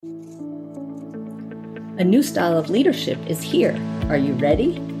A new style of leadership is here. Are you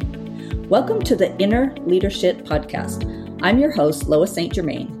ready? Welcome to the Inner Leadership Podcast. I'm your host, Lois St.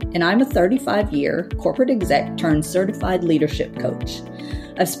 Germain, and I'm a 35-year corporate exec turned certified leadership coach.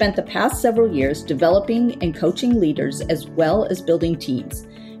 I've spent the past several years developing and coaching leaders as well as building teams.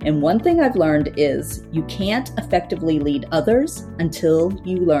 And one thing I've learned is you can't effectively lead others until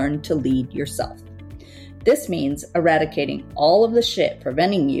you learn to lead yourself. This means eradicating all of the shit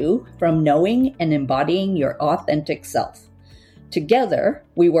preventing you from knowing and embodying your authentic self. Together,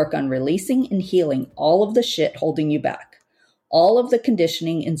 we work on releasing and healing all of the shit holding you back, all of the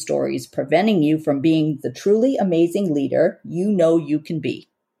conditioning and stories preventing you from being the truly amazing leader you know you can be.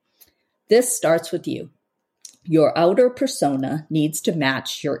 This starts with you. Your outer persona needs to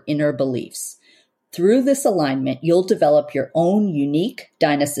match your inner beliefs. Through this alignment, you'll develop your own unique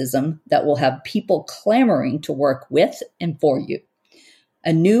dynamism that will have people clamoring to work with and for you.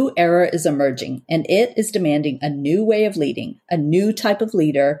 A new era is emerging, and it is demanding a new way of leading, a new type of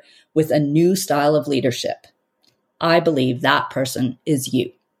leader with a new style of leadership. I believe that person is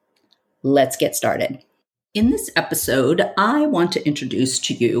you. Let's get started. In this episode, I want to introduce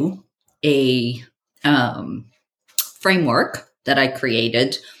to you a framework that I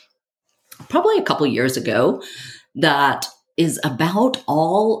created probably a couple years ago that is about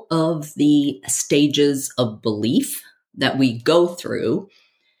all of the stages of belief that we go through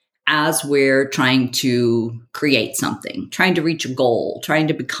as we're trying to create something, trying to reach a goal, trying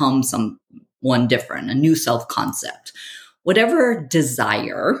to become someone different, a new self-concept. Whatever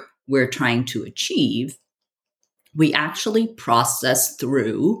desire we're trying to achieve, we actually process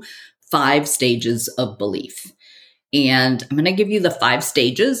through 5 stages of belief. And I'm going to give you the 5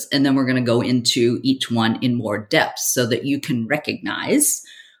 stages, and then we're going to go into each one in more depth so that you can recognize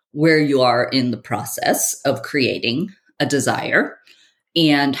where you are in the process of creating a desire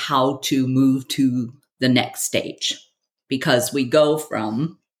and how to move to the next stage. Because we go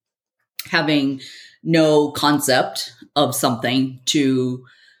from having no concept of something to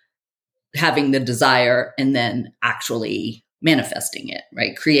having the desire and then actually manifesting it,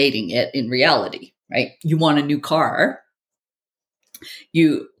 right? Creating it in reality. Right? You want a new car.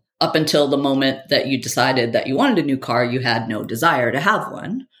 Up until the moment that you decided that you wanted a new car, you had no desire to have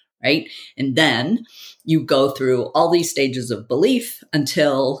one, right? And then you go through all these stages of belief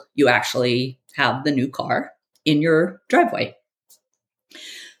until you actually have the new car in your driveway.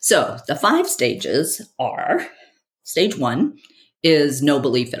 So the 5 stages are, stage 1 is no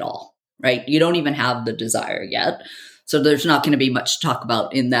belief at all, right? You don't even have the desire yet. So there's not going to be much to talk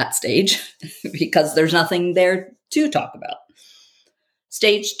about in that stage because there's nothing there to talk about.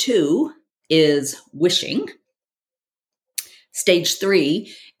 Stage 2 is wishing. Stage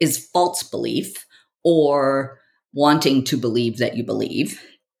 3 is false belief or wanting to believe that you believe.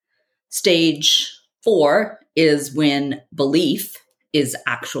 Stage 4 is when belief is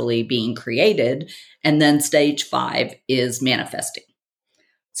actually being created. And then stage 5 is manifesting.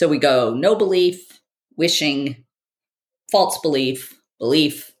 So we go no belief, wishing, false belief,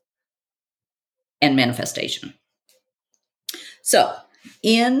 belief, and manifestation. So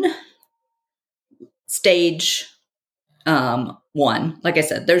in stage 1, like I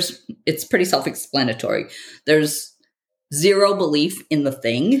said, it's pretty self-explanatory. There's 0 belief in the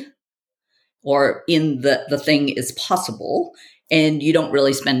thing or in the thing is possible, and you don't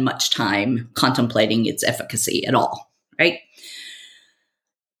really spend much time contemplating its efficacy at all, right?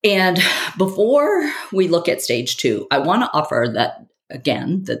 And before we look at stage 2, I want to offer that,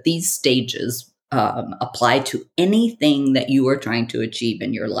 again, that these stages apply to anything that you are trying to achieve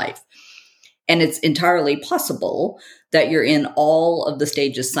in your life. And it's entirely possible that you're in all of the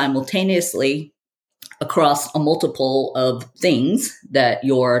stages simultaneously across a multiple of things that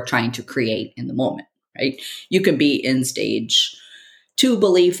you're trying to create in the moment, right? You can be in stage 2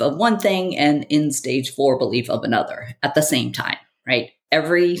 belief of one thing and in stage 4 belief of another at the same time, right?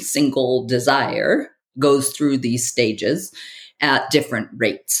 Every single desire goes through these stages at different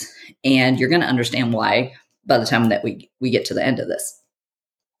rates. And you're going to understand why by the time that we get to the end of this.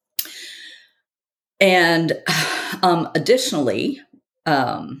 And additionally,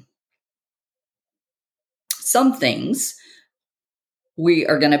 some things we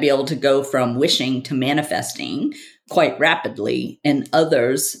are going to be able to go from wishing to manifesting quite rapidly, and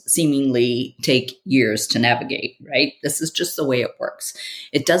others seemingly take years to navigate, right? This is just the way it works.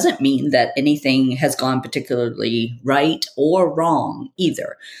 It doesn't mean that anything has gone particularly right or wrong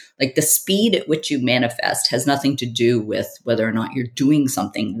either. Like the speed at which you manifest has nothing to do with whether or not you're doing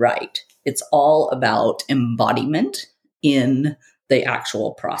something right. It's all about embodiment in the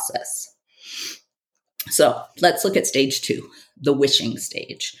actual process. So let's look at stage 2, the wishing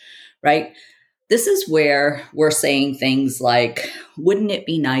stage, right? This is where we're saying things like, wouldn't it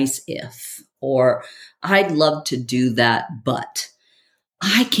be nice if, or I'd love to do that, but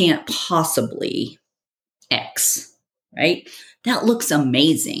I can't possibly X, right? That looks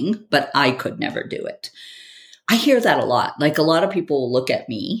amazing, but I could never do it. I hear that a lot. Like a lot of people will look at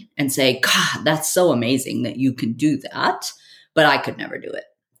me and say, God, that's so amazing that you can do that, but I could never do it,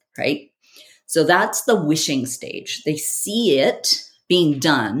 right? So that's the wishing stage. They see it being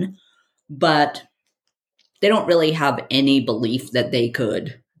done, but they don't really have any belief that they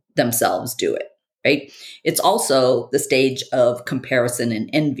could themselves do it, right? It's also the stage of comparison and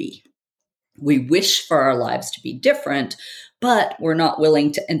envy. We wish for our lives to be different, but we're not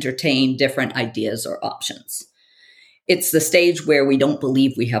willing to entertain different ideas or options. It's the stage where we don't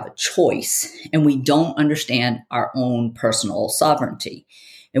believe we have a choice and we don't understand our own personal sovereignty.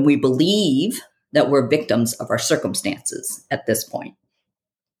 And we believe that we're victims of our circumstances at this point.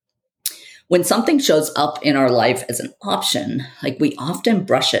 When something shows up in our life as an option, like we often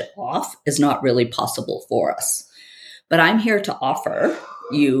brush it off as not really possible for us. But I'm here to offer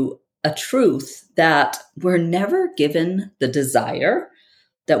you a truth that we're never given the desire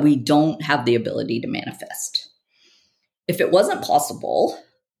that we don't have the ability to manifest. If it wasn't possible,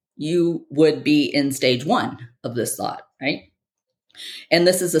 you would be in stage 1 of this thought, right? And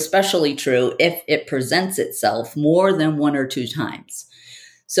this is especially true if it presents itself more than 1 or 2 times.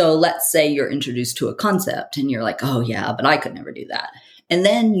 So let's say you're introduced to a concept and you're like, oh yeah, but I could never do that. And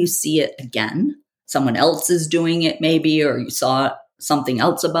then you see it again. Someone else is doing it maybe, or you saw something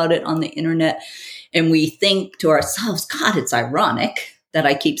else about it on the internet. And we think to ourselves, God, it's ironic that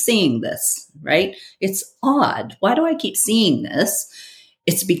I keep seeing this, right? It's odd. Why do I keep seeing this?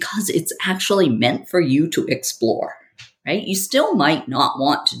 It's because it's actually meant for you to explore, right? You still might not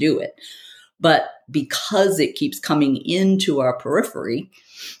want to do it, but because it keeps coming into our periphery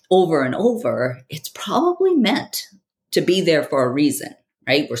over and over, it's probably meant to be there for a reason,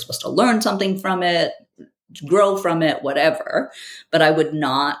 right? We're supposed to learn something from it, grow from it, whatever. But I would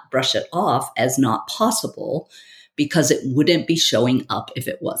not brush it off as not possible because it wouldn't be showing up if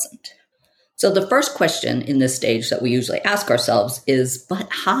it wasn't. So the first question in this stage that we usually ask ourselves is, but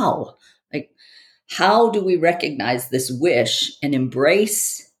how? Like, how do we recognize this wish and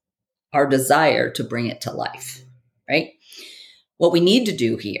embrace our desire to bring it to life, right? What we need to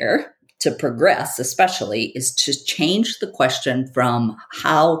do here to progress, especially, is to change the question from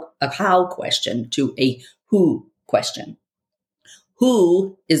a how question to a who question.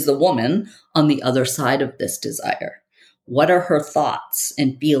 Who is the woman on the other side of this desire? What are her thoughts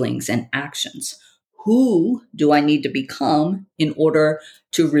and feelings and actions? Who do I need to become in order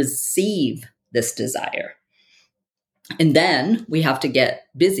to receive this desire? And then we have to get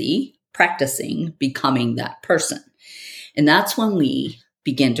busy practicing becoming that person. And that's when we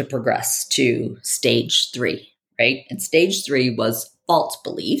begin to progress to stage 3, right? And stage 3 was false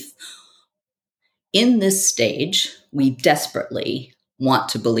belief. In this stage, we desperately want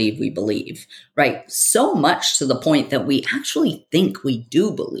to believe we believe, right? So much to the point that we actually think we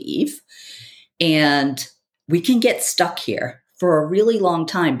do believe. And we can get stuck here for a really long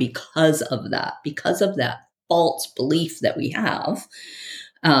time because of that false belief that we have.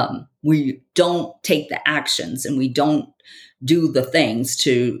 We don't take the actions and we don't do the things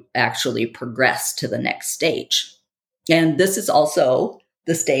to actually progress to the next stage. And this is also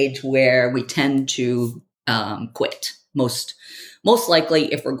the stage where we tend to quit. Most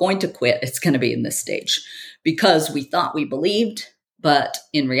likely, if we're going to quit, it's going to be in this stage because we thought we believed, but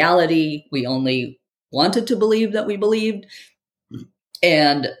in reality, we only wanted to believe that we believed,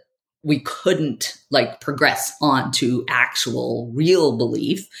 and we couldn't progress on to actual real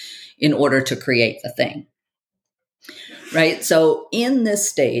belief in order to create the thing. Right? So in this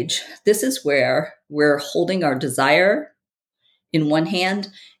stage, this is where we're holding our desire in one hand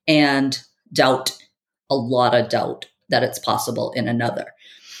and a lot of doubt that it's possible in another.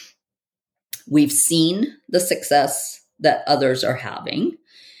 We've seen the success that others are having,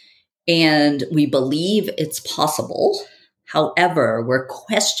 and we believe it's possible. However, we're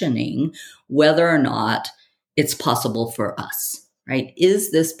questioning whether or not it's possible for us, right?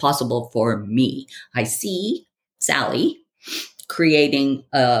 Is this possible for me? I see Sally creating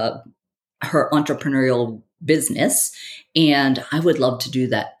her entrepreneurial business, and I would love to do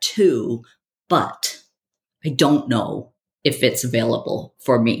that too, but I don't know if it's available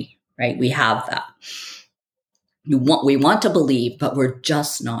for me, right? We have that. We want to believe, but we're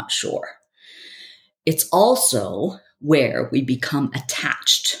just not sure. It's also where we become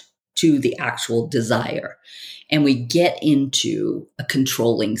attached to the actual desire, and we get into a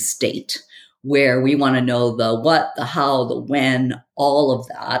controlling state where we want to know the what, the how, the when, all of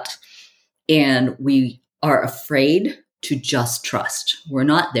that. And we are afraid to just trust. We're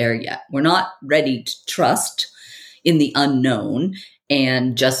not there yet. We're not ready to trust in the unknown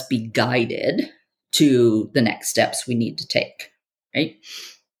and just be guided to the next steps we need to take, right?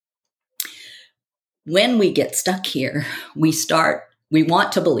 When we get stuck here, we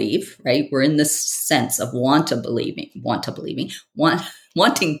want to believe, right? We're in this sense of wanting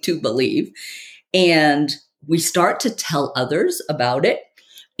to believe. And we start to tell others about it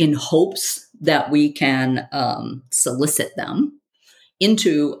in hopes that we can solicit them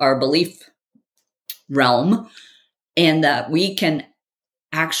into our belief realm and that we can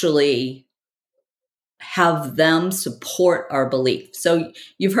actually have them support our belief. So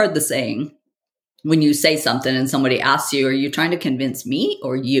you've heard the saying, when you say something and somebody asks you, are you trying to convince me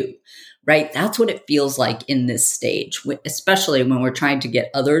or you? Right? That's what it feels like in this stage, especially when we're trying to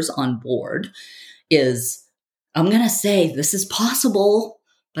get others on board, is I'm going to say this is possible,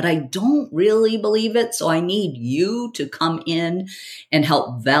 but I don't really believe it. So I need you to come in and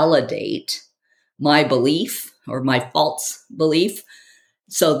help validate my belief or my false belief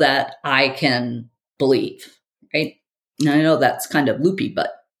so that I can believe, right? And I know that's kind of loopy,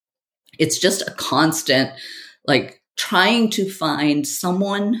 but it's just a constant, like trying to find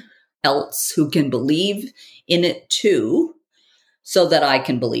someone else who can believe in it too, so that I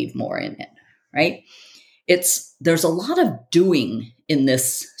can believe more in it, right? There's a lot of doing in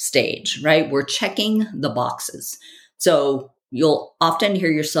this stage, right? We're checking the boxes. So you'll often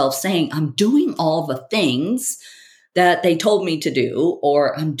hear yourself saying, I'm doing all the things that they told me to do,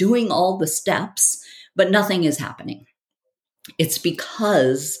 or I'm doing all the steps, but nothing is happening. It's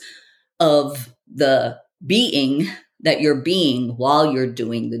because of the being that you're being while you're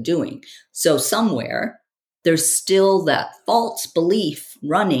doing the doing. So somewhere there's still that false belief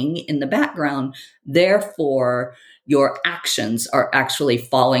running in the background. Therefore, your actions are actually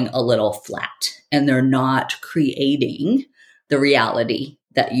falling a little flat and they're not creating the reality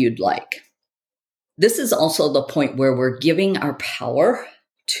that you'd like. This is also the point where we're giving our power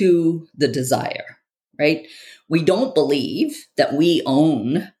to the desire, right? We don't believe that we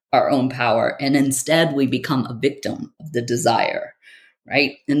own our own power, and instead we become a victim of the desire,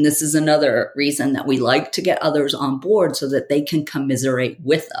 right? And this is another reason that we like to get others on board so that they can commiserate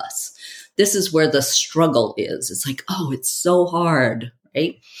with us. This is where the struggle is. It's like, oh, it's so hard,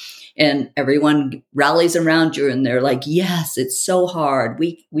 right? And everyone rallies around you and they're like, yes, it's so hard.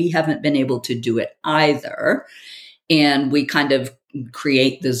 We haven't been able to do it either. And we kind of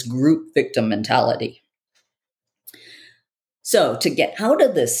create this group victim mentality. So to get out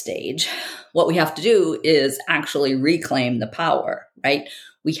of this stage, what we have to do is actually reclaim the power, right?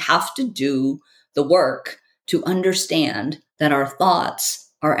 We have to do the work to understand that our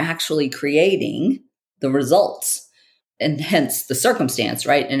thoughts are actually creating the results and hence the circumstance,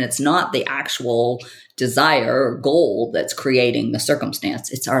 right? And it's not the actual desire or goal that's creating the circumstance.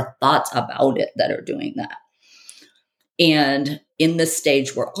 It's our thoughts about it that are doing that. And in this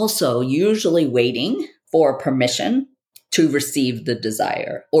stage, we're also usually waiting for permission to receive the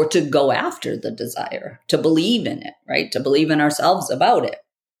desire or to go after the desire, to believe in it, right? To believe in ourselves about it.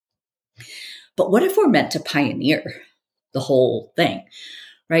 But what if we're meant to pioneer the whole thing,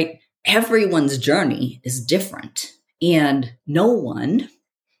 right? Everyone's journey is different and no one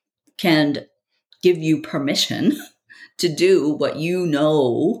can give you permission to do what you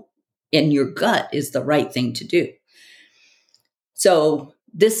know in your gut is the right thing to do. So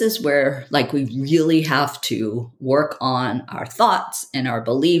this is where we really have to work on our thoughts and our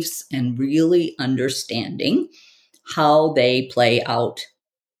beliefs and really understanding how they play out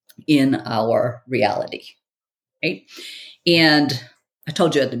in our reality, right? And I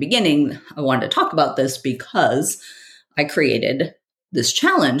told you at the beginning, I wanted to talk about this because I created this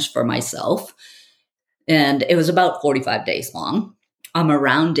challenge for myself and it was about 45 days long. I'm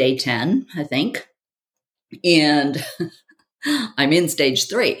around day 10, I think. And I'm in stage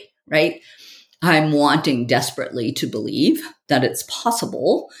 3, right? I'm wanting desperately to believe that it's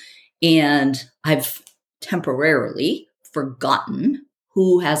possible. And I've temporarily forgotten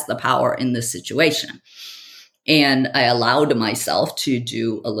who has the power in this situation. And I allowed myself to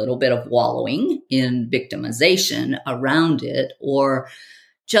do a little bit of wallowing in victimization around it, or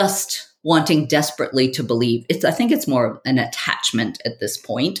just wanting desperately to believe. I think it's more of an attachment at this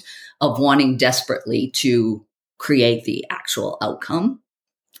point of wanting desperately to create the actual outcome,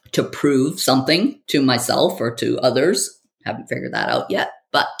 to prove something to myself or to others. Haven't figured that out yet,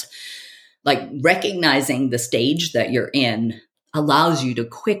 but recognizing the stage that you're in allows you to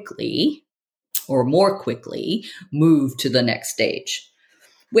quickly or more quickly move to the next stage,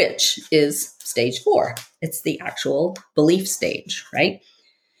 which is stage 4. It's the actual belief stage, right?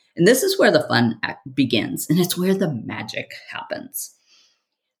 And this is where the fun begins, and it's where the magic happens.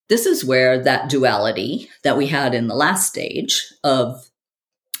 This is where that duality that we had in the last stage of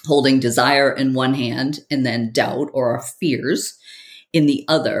holding desire in one hand and then doubt or our fears in the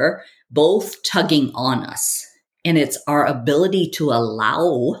other, both tugging on us. And it's our ability to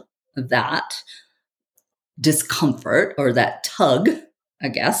allow that discomfort or that tug, I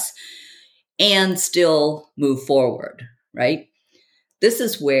guess, and still move forward, right? This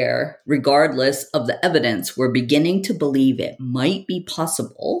is where, regardless of the evidence, we're beginning to believe it might be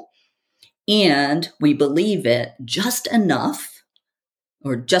possible, and we believe it just enough,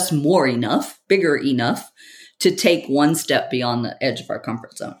 or just more enough, bigger enough, to take one step beyond the edge of our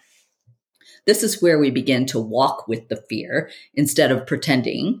comfort zone. This is where we begin to walk with the fear instead of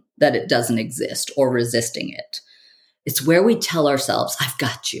pretending that it doesn't exist or resisting it. It's where we tell ourselves, I've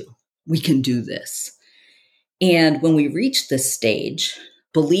got you. We can do this. And when we reach this stage,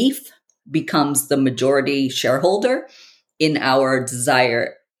 belief becomes the majority shareholder in our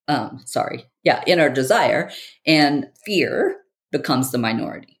desire, in our desire, and fear becomes the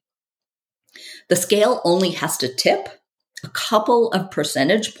minority. The scale only has to tip a couple of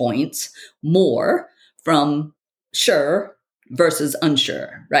percentage points more from sure versus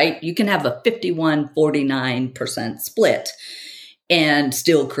unsure, right? You can have a 51-49% split and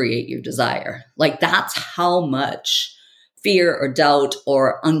still create your desire. Like, that's how much fear or doubt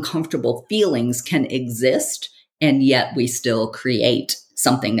or uncomfortable feelings can exist, and yet we still create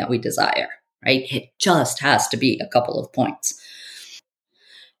something that we desire, right? It just has to be a couple of points.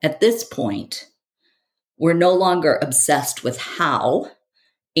 At this point, we're no longer obsessed with how,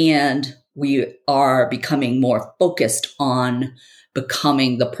 and we are becoming more focused on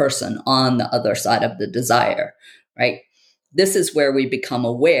becoming the person on the other side of the desire, right? This is where we become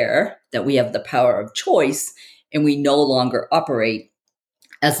aware that we have the power of choice, and we no longer operate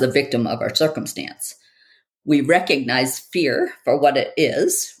as the victim of our circumstance. We recognize fear for what it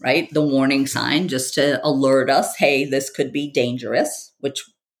is, right? The warning sign, just to alert us, hey, this could be dangerous, which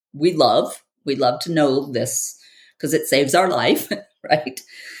we love. We love to know this because it saves our life, right?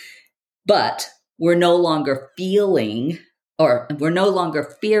 But we're no longer fearing our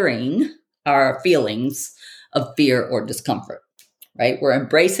feelings of fear or discomfort, right? We're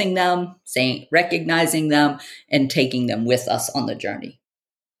embracing them, recognizing them, and taking them with us on the journey.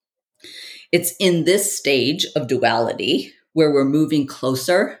 It's in this stage of duality where we're moving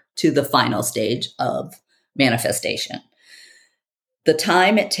closer to the final stage of manifestation. The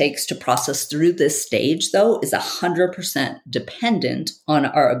time it takes to process through this stage, though, is 100% dependent on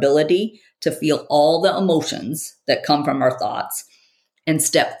our ability to feel all the emotions that come from our thoughts and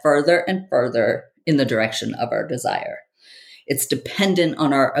step further and further in the direction of our desire. It's dependent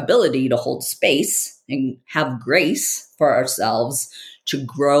on our ability to hold space and have grace for ourselves to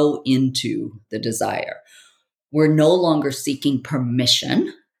grow into the desire. We're no longer seeking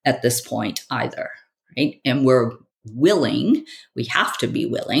permission at this point either, right? And we have to be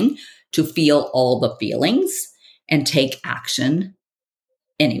willing to feel all the feelings and take action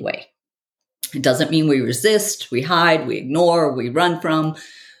anyway. It doesn't mean we resist, we hide, we ignore, we run from.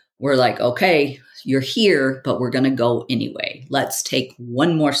 We're like, okay, you're here, but we're going to go anyway. Let's take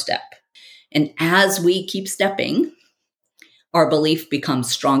one more step. And as we keep stepping, our belief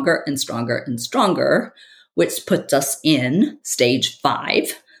becomes stronger and stronger and stronger, which puts us in stage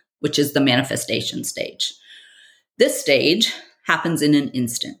 5, which is the manifestation stage. This stage happens in an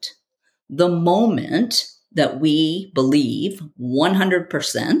instant. The moment that we believe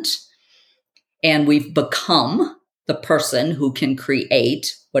 100% and we've become the person who can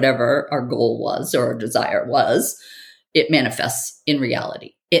create whatever our goal was or our desire was, it manifests in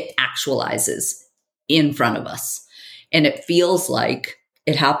reality. It actualizes in front of us. And it feels like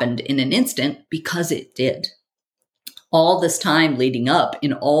it happened in an instant because it did. All this time leading up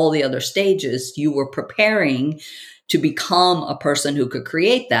in all the other stages, you were preparing to become a person who could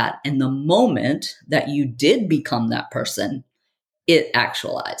create that. And the moment that you did become that person, it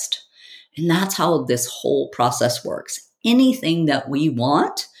actualized. And that's how this whole process works. Anything that we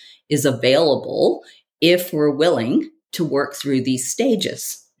want is available if we're willing to work through these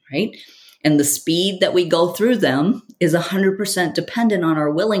stages, right? And the speed that we go through them is 100% dependent on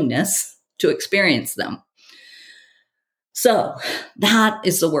our willingness to experience them. So that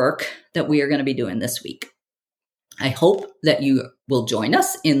is the work that we are going to be doing this week. I hope that you will join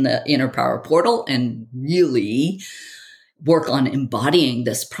us in the Inner Power Portal and really work on embodying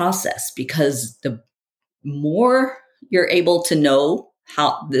this process, because the more you're able to know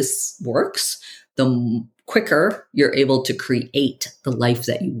how this works, the quicker you're able to create the life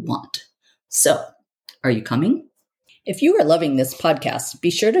that you want. So, are you coming? If you are loving this podcast, be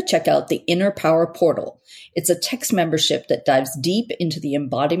sure to check out the Inner Power Portal. It's a text membership that dives deep into the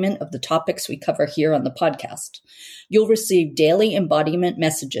embodiment of the topics we cover here on the podcast. You'll receive daily embodiment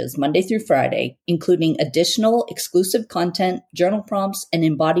messages Monday through Friday, including additional exclusive content, journal prompts, and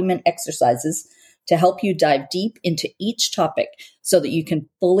embodiment exercises to help you dive deep into each topic so that you can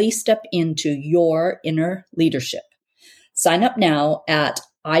fully step into your inner leadership. Sign up now at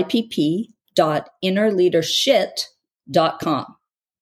ipp.innerleadership.com.